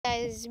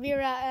guys, we're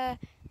at a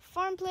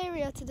farm play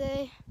area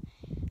today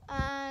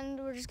and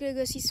we're just gonna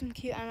go see some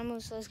cute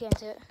animals, so let's get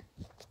into it.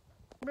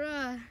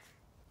 Bruh,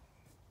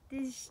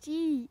 this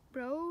sheep,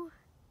 bro.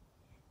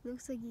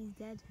 Looks like he's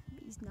dead,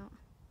 but he's not.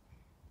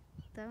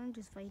 That one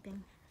just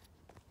vibing.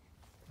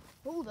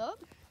 Hold up.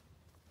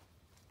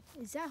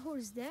 Is that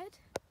horse dead?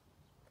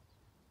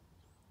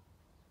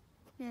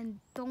 And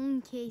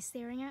donkey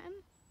staring at him?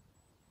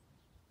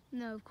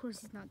 No, of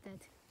course he's not dead.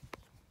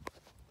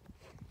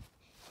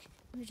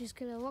 We're just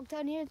gonna walk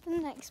down here to the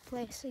next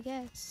place, I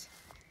guess.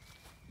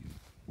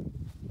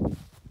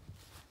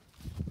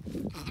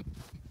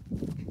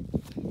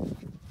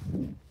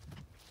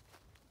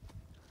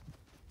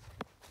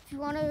 If you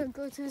want to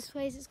go to this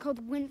place, it's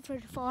called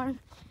Wintford Farm.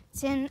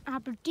 It's in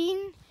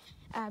Aberdeen.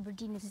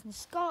 Aberdeen is in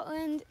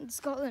Scotland, and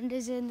Scotland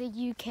is in the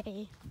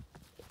UK.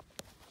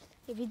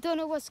 If you don't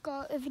know where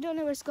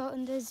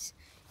Scotland is,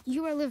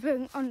 you are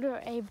living under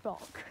a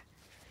rock.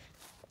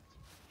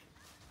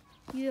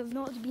 You have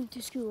not been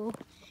to school.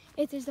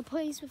 It is the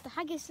place with the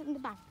haggis and the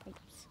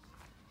bagpipes.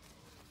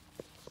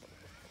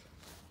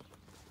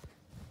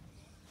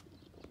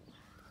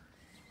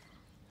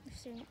 We're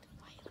staring at the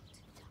wild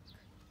duck.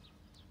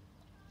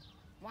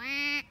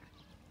 Wah!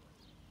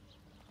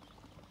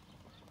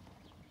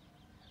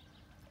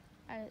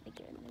 I don't think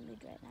you're in the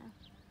mood right now.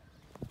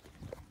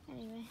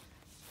 Anyway,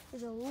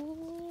 there's a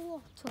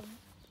lot of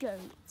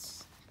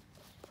goats.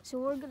 So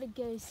we're gonna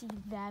go see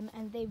them,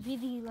 and they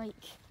really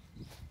like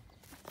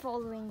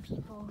following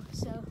people,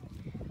 so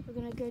we're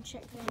gonna go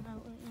check them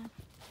out right now.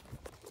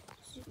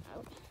 Zoom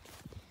out.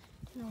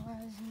 Don't know where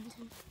I was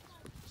into.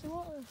 So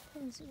what are the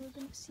things that we're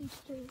gonna see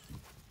today?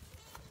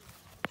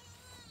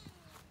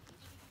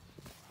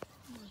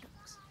 More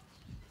ducks.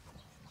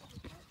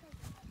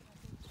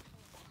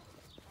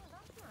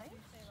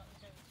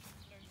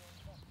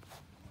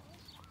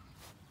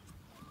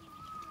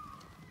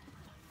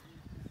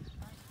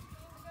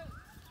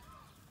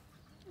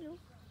 Hello.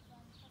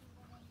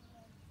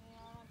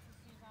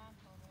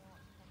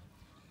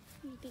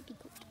 Baby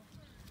goat.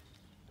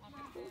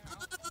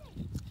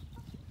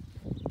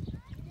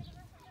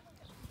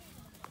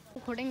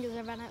 Recording because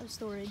I ran out of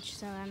storage,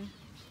 so wild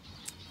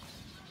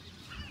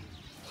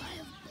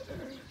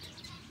bird.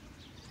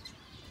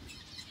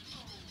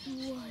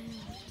 Wild.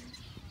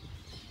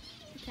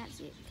 I can't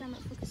see it. Camera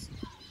focus.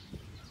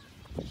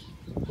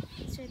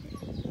 It's right there.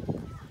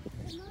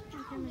 The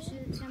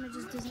camera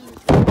just doesn't look.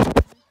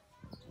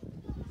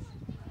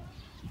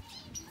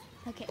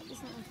 Okay,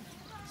 it's not working.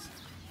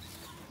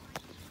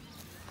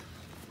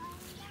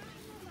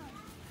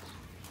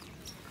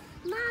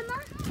 Mama,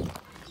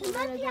 we're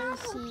gonna go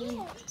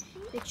see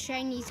the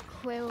Chinese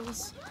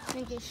quails.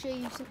 I'm gonna show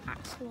you some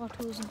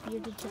axolotls and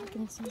bearded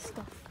dragons and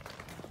stuff.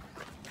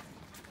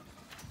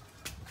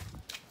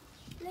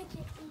 look at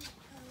these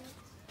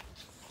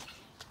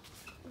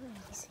Where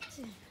is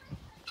it?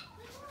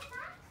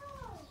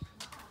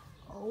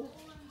 Oh.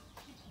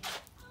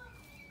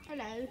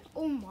 Hello.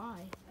 Oh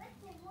my.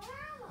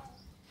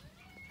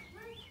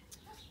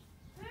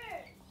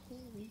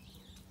 Holy.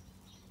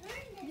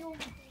 Yo.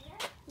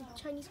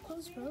 Chinese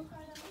quails, bro.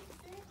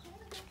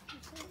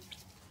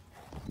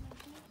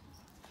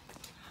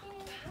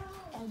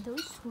 Are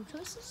those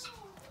tortoises?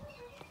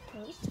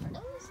 Those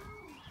turtles?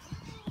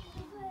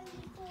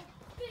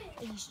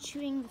 He's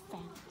chewing the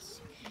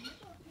fence.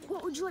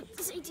 What would you like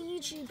to say to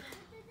YouTube?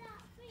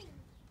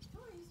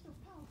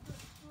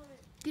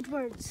 Good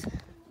words.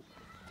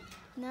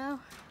 Now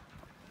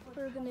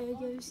we're gonna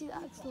go see the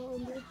axolotl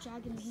and the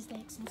dragons and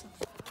snakes and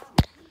stuff.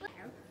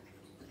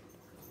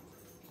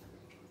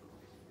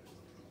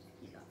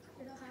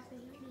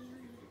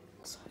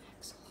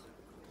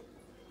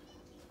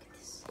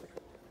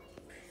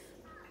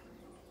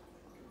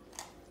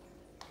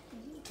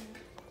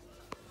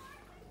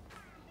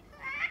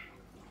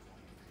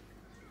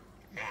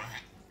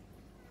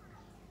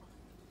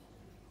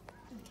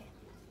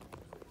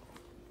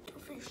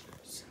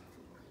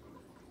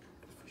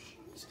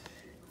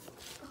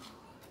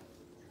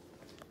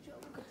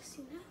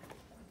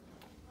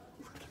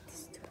 Look at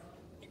this dude.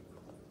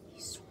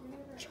 He's so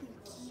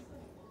chunky.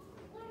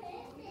 We're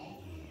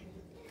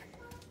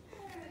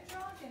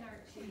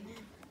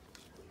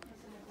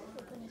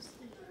gonna see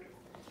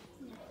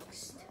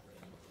next.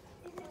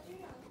 Look at that.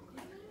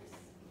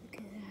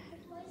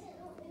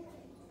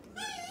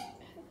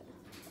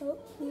 Oh,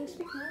 can you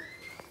speak more?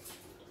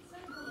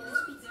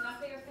 Do not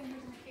put your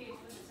fingers in the cage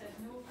when it says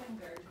no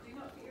fingers. Do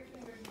not put your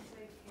fingers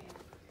inside the cage.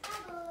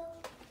 Oh,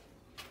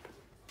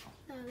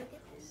 look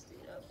at this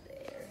dude up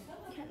there.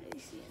 You can't really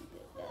see him,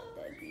 but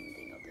that green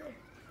thing up there.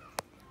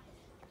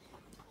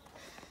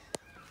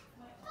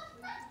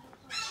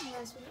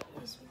 Last but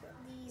not least, we got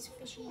these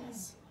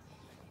fishies.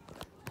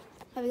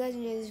 Hope you guys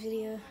enjoyed this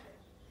video.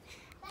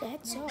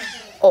 That's all.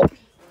 Oh.